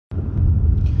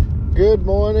Good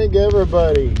morning,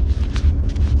 everybody.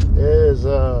 It is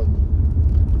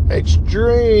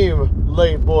extreme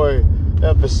late boy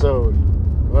episode.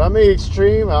 When I mean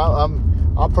extreme,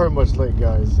 I'm pretty much late,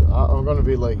 guys. I'm gonna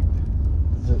be late.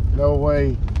 There's no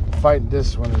way fighting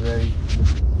this one today.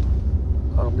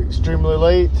 I'll be extremely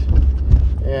late,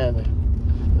 and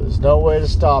there's no way to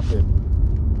stop it.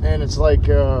 And it's like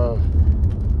what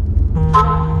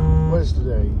is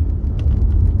today?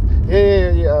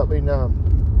 Yeah. I mean,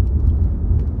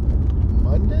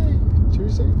 Monday?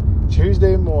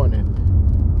 Tuesday morning.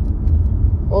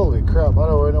 Holy crap, I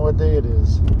don't even know what day it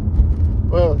is.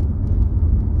 Well,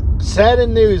 sad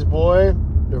news, boy.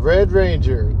 The Red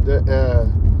Ranger, the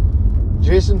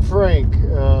Jason Frank,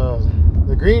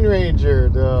 the Green Ranger,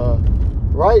 the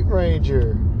White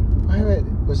Ranger. Wait a minute,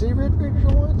 was he Red Ranger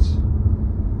once?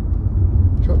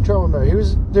 Trying to remember. He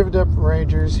was different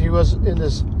Rangers. He was in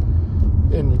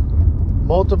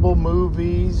multiple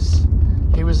movies.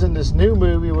 He was in this new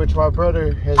movie, which my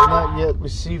brother has not yet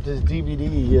received his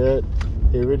DVD yet,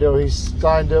 even though he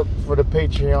signed up for the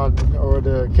Patreon or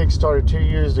the Kickstarter 2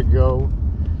 years ago.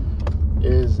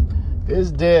 Is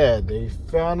dead. They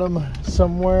found him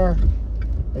somewhere,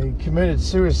 and he committed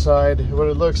suicide. What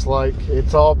it looks like,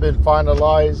 it's all been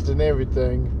finalized and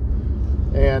everything,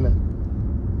 and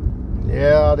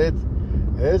yeah,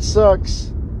 it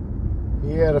sucks.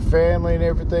 He had a family and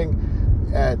everything,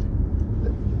 and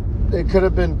it could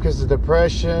have been because of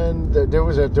depression. There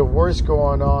was a divorce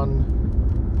going on,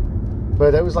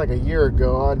 but that was like a year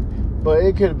ago. But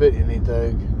it could have been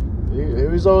anything. He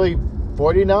was only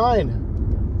 49.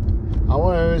 I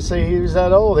want to say he was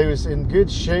that old. He was in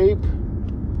good shape,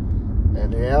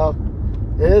 and yeah,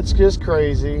 it's just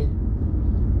crazy.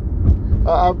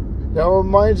 That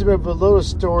reminds me of a little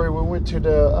story. We went to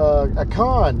a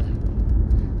con,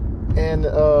 and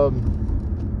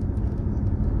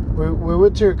we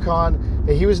went to a con,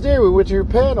 and he was there. We went to a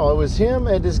panel. It was him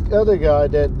and this other guy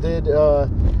that did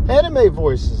anime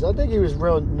voices. I think he was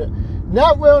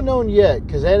not well known yet,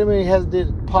 because anime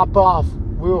didn't pop off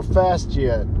real fast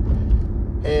yet.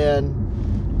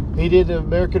 And he did the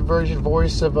American version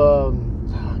voice of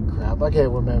I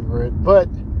can't remember it, but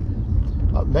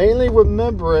I mainly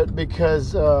remember it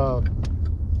because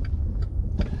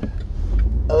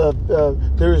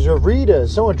there's a Rita,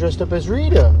 someone dressed up as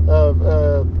Rita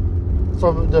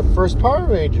from the first Power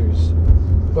Rangers,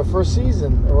 the first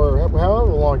season, or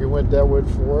however long it went that went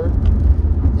for.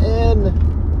 And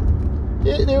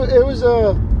it was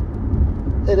a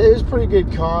pretty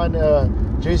good con.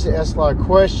 Jason asked a lot of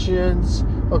questions.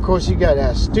 Of course, he got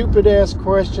asked stupid ass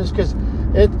questions, because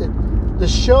the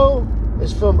show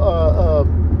is from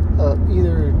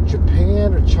either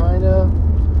Japan or China,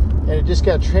 and it just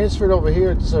got transferred over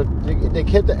here. So they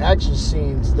kept the action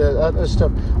scenes, the other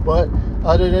stuff. But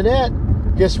other than that,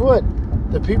 guess what?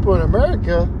 The people in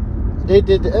America, they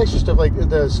did the extra stuff, like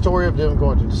the story of them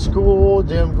going to the school,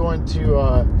 them going to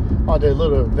on their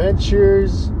little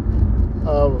adventures.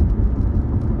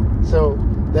 So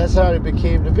that's how it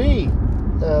became to be.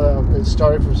 It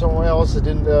started from somewhere else, and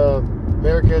then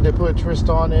America, they put a twist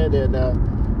on it, and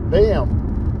bam.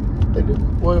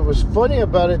 What was funny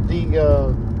about it,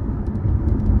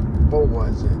 what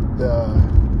was it?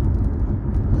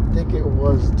 I think it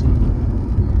was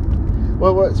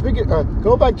speaking,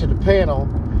 go back to the panel,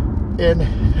 and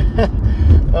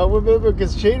I remember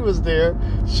because Shane was there.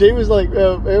 Shane was like,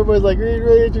 everybody's like, Green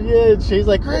Ranger, yeah, and Shane's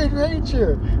like, Green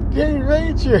Ranger, Green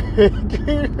Ranger,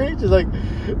 Green Ranger. Like,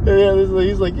 yeah,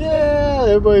 he's like, yeah.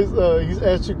 Everybody's he's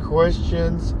answering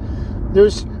questions.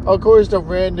 There's, of course, the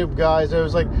random guys that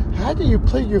was like, how do you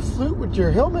play your flute with your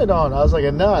helmet on? I was like,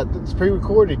 I'm not. It's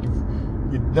pre-recorded,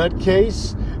 you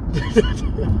nutcase. He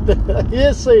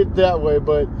didn't say it that way,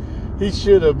 but he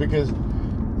should have, because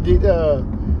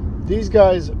these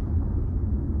guys,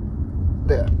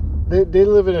 they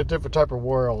live in a different type of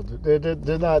world. They're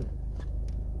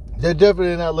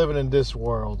definitely not living in this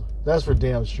world. That's for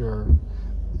damn sure.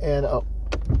 And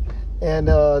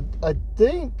I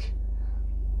think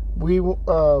we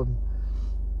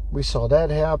saw that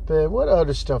happen. What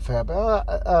other stuff happened?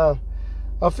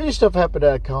 A few stuff happened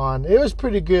at a con. It was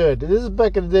pretty good. This is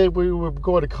back in the day we were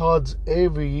going to cons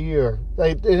every year.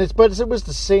 But it was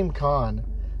the same con.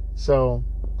 So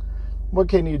what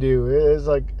can you do? It's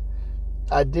like,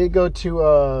 I did go to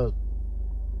a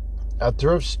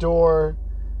thrift store.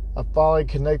 I finally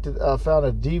found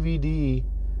a DVD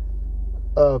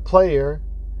player,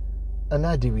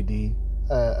 not DVD,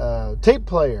 tape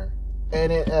player,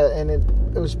 and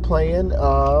it was playing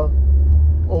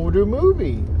older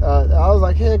movie. I was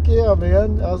like, heck yeah,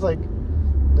 man! I was like,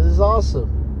 this is awesome.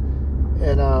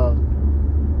 And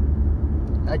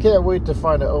I can't wait to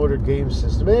find an older game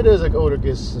system. Maybe there's an older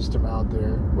game system out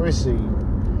there. We'll see.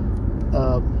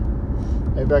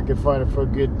 Maybe I can find it for a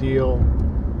good deal.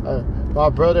 My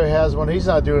brother has one. He's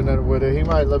not doing nothing with it. He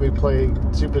might let me play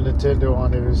Super Nintendo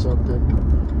on it or something.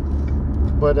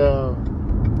 But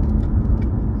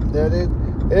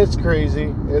it's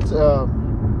crazy. It's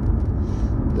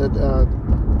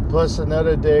plus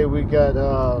another day we got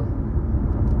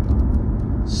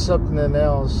something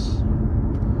else.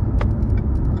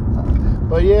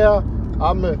 But yeah,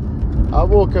 I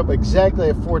woke up exactly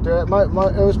at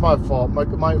 4:30. It was my fault.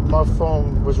 My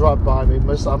phone was right by me.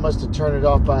 I must have turned it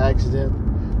off by accident.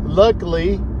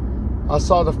 Luckily, I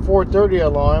saw the 4:30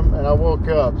 alarm and I woke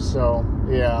up. So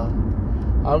yeah,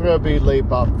 I'm gonna be late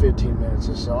about 15 minutes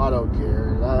or so. I don't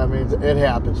care. I mean, it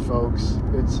happens, folks.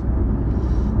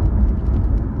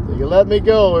 You can let me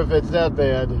go if it's that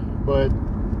bad. But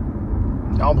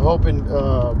I'm hoping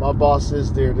my boss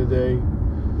is there today.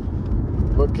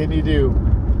 What can you do?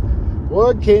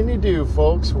 What can you do,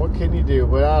 folks? What can you do?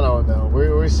 But I don't know.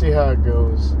 We see how it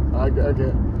goes. I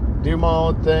do my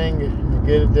own thing and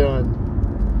get it done.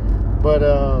 But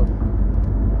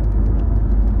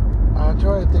I'm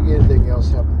trying to think of anything else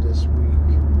happened this week.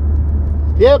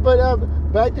 Yeah, but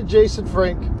back to Jason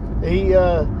Frank. He,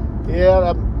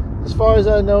 as far as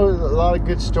I know, a lot of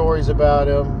good stories about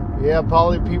him. Yeah,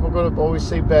 probably people are going to always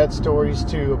say bad stories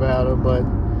too about him, but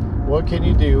what can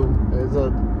you do?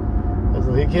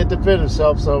 He can't defend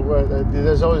himself, so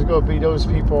there's always going to be those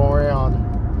people around.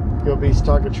 Going to be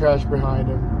talking trash behind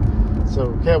him.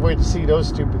 So can't wait to see those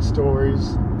stupid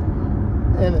stories.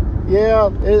 And yeah,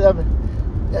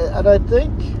 and I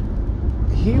think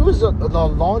he was the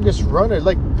longest runner.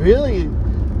 Like Billy,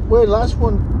 last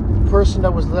one person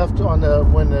that was left on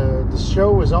when the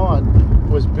show was on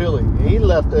was Billy. He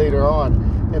left later on,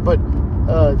 but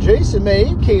Jason, man,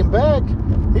 he came back.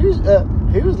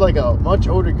 He was like a much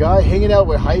older guy, hanging out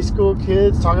with high school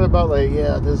kids, talking about like,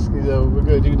 yeah, this, we're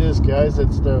gonna do this, guys.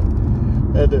 That's the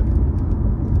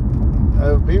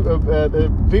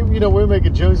people, we're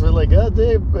making jokes. We're like, God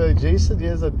damn, Jason,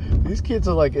 yes, these kids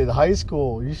are like in high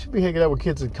school. You should be hanging out with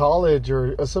kids in college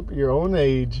or something your own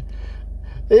age.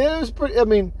 It was pretty. I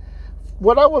mean,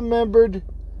 what I remembered,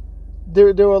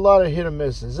 there were a lot of hit and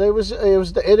misses. It was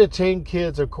the entertained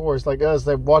kids, of course, like us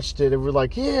that watched it and were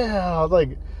like, yeah,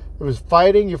 like. It was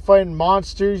fighting. You're fighting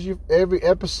monsters. Every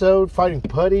episode fighting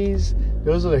putties.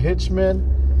 Those are the hitchmen.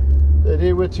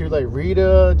 They went to like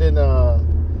Rita. Then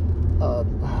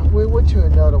we went to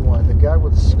another one. The guy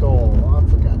with the skull. Oh, I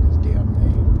forgot his damn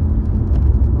name.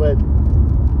 But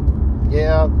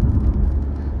yeah,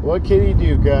 what can you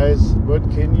do, guys? What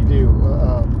can you do?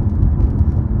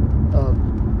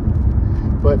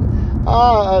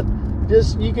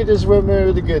 You can just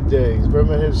remember the good days.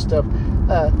 Remember his stuff.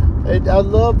 I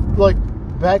love, like,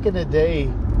 back in the day,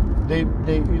 they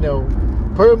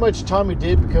pretty much Tommy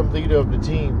did become leader of the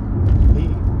team.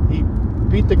 He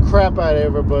beat the crap out of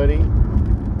everybody,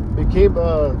 became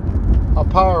a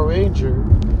Power Ranger,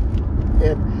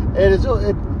 and there's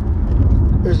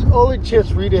only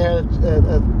chance Rita had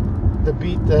to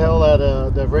beat the hell out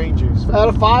of the Rangers. Out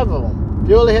of 5 of them,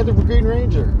 they only had the Green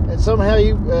Ranger, and somehow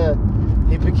he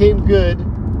became good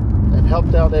and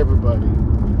helped out everybody.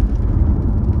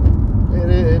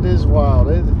 It is wild.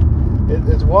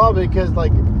 It's wild because,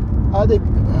 like, I think,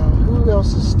 who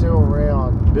else is still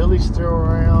around? Billy's still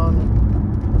around.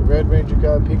 The Red Ranger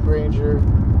guy, Pink Ranger.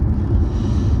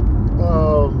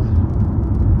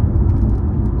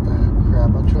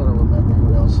 Crap, I'm trying to remember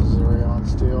who else is around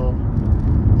still.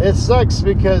 It sucks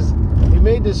because he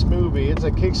made this movie. It's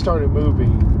a Kickstarter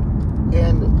movie.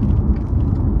 And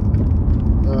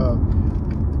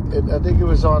I think it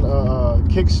was on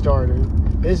Kickstarter.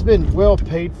 It's been well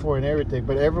paid for and everything,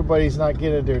 but everybody's not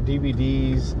getting their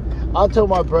DVDs. I told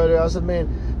my brother, I said, man,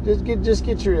 just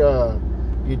get your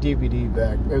DVD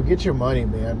back. Get your money,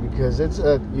 man, because it's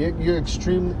you're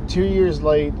extreme 2 years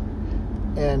late,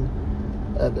 and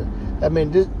I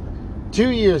mean, 2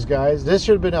 years, guys. This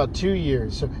should have been out 2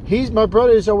 years. So my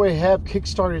brother's already have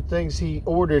Kickstarter things he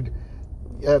ordered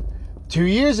 2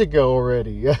 years ago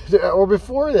already, or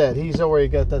before that. He's already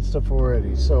got that stuff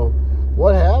already. So.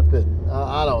 What happened?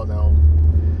 I don't know.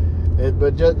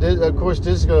 Of course,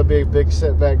 this is going to be a big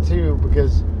setback too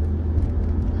because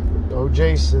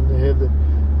Jason,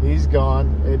 he's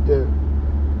gone.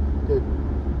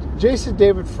 Jason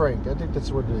David Frank. I think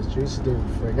that's what it is. Jason David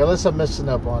Frank. Unless I'm messing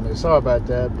up on it. Sorry about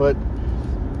that. But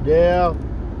yeah,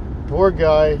 poor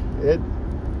guy.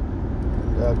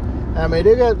 I mean,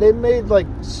 they made like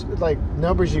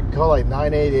numbers you can call like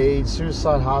 988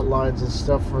 suicide hotlines and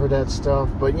stuff for that stuff.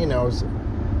 But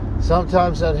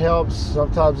sometimes that helps,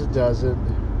 sometimes it doesn't.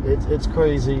 It's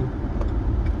crazy.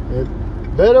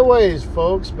 Better ways,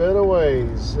 folks. Better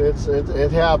ways.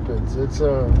 It happens.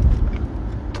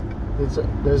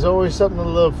 There's always something to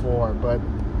live for, but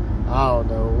I don't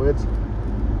know.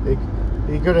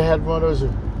 He could have had one of those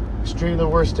extremely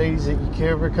worst days that you can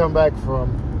ever come back from,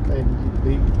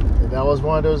 and that was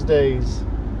one of those days.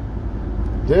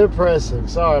 Depressing.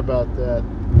 Sorry about that.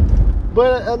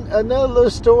 But another little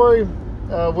story.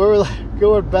 We're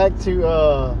going back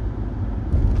to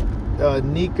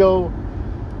Nico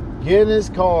getting his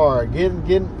car, getting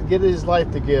his life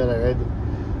together,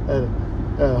 and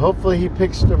hopefully he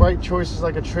picks the right choices,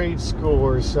 like a trade school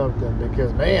or something.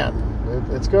 Because man,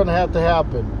 it's going to have to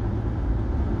happen.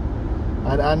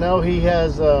 I know he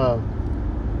has a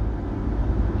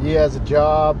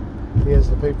job. He has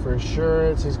to pay for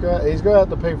insurance. He's going to have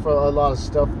to pay for a lot of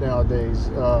stuff nowadays.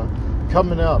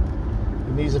 Coming up,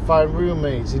 he needs to find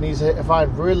roommates. He needs to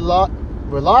find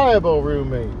reliable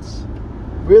roommates.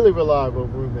 Really reliable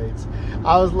roommates.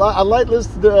 I like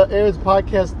listening to Aaron's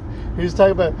podcast. He was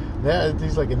talking about that.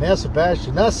 He's like, and now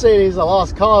Sebastian. Not saying he's a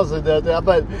lost cause and that,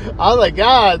 but I was like,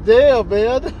 God damn,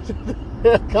 man.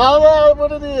 Call it out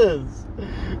what it is.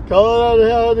 Call it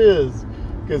out how it is.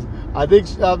 Because I think,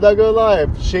 I'm not gonna lie,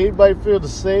 Shane might feel the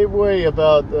same way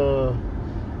about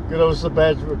good old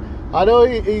Sebastian. I know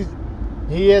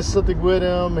he has something with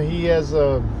him. He has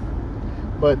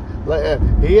but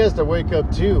he has to wake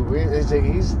up too.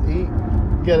 He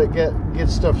get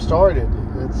stuff started.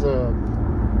 It's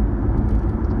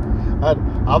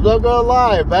I'm not gonna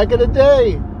lie. Back in the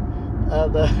day,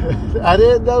 I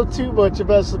didn't know too much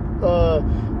about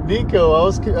Nico. I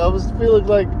was feeling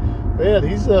like, man,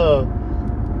 he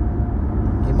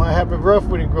might have it rough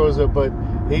when he grows up, but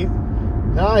he's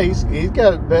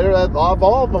got better out of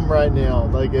all of them right now.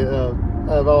 Like out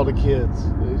of all the kids,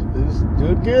 he's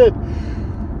doing good.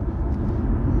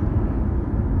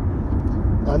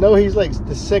 I know he's like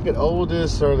the second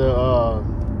oldest, or the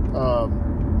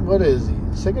what is he?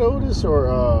 Second oldest, or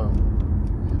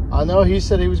I know he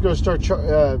said he was going to start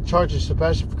charging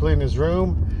Sebastian for cleaning his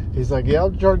room. He's like, yeah,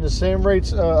 I'm charging the same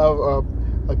rates a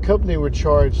company would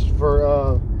charge for.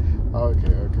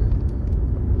 Okay.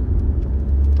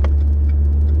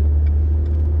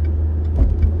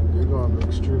 You're going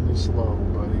extremely slow,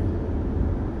 buddy.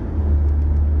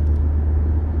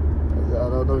 I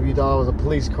don't know if you thought it was a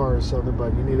police car or something,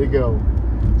 but you need to go.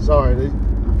 Sorry,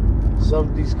 some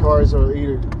of these cars are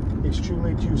either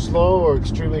extremely too slow or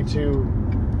extremely too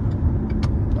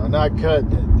not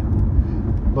cutting it.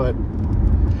 But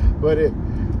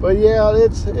yeah,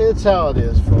 it's how it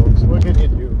is, folks. What can you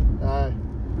do?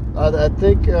 I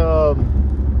think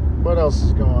what else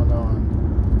is going on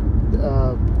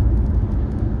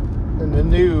in the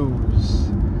news?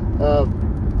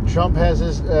 Trump has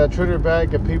his Twitter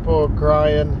back and people are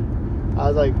crying. I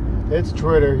was like, it's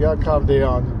Twitter. Y'all calm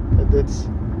down. It's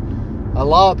a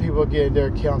lot of people getting their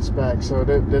accounts back, so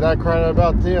they're not crying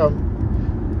about them.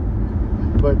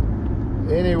 But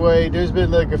anyway, there's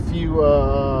been like a few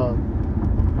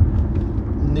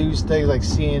news things like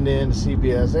CNN,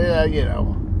 CBS. Yeah, you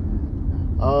know,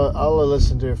 I'll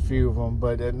listen to a few of them,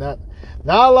 but not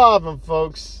a lot of them,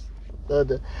 folks. I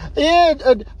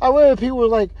remember people were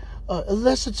like,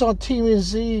 unless it's on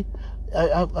TMZ,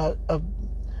 I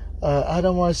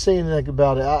don't want to say anything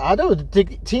about it. I don't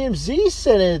think TMZ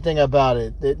said anything about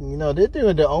it. They're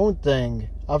doing their own thing.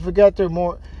 I forgot they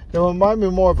remind me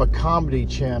more of a comedy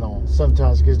channel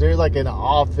sometimes, because they're like in the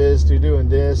office, they're doing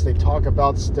this, they talk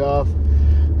about stuff,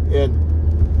 and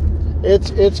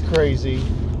it's crazy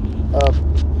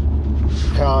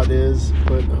how it is.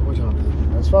 But what time is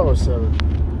it? It's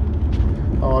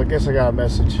 5:07. Oh, I guess I got a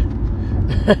message.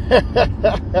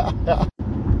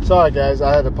 Sorry guys,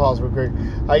 I had to pause real quick.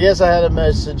 I guess I had a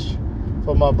message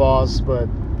from my boss, but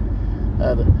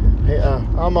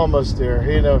I'm almost there.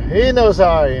 He knows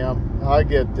how I am. I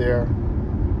get there.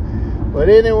 But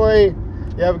anyway,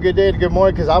 you have a good day and good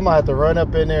morning, because I'm gonna have to run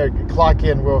up in there and clock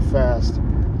in real fast.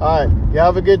 All right, you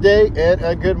have a good day and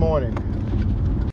a good morning.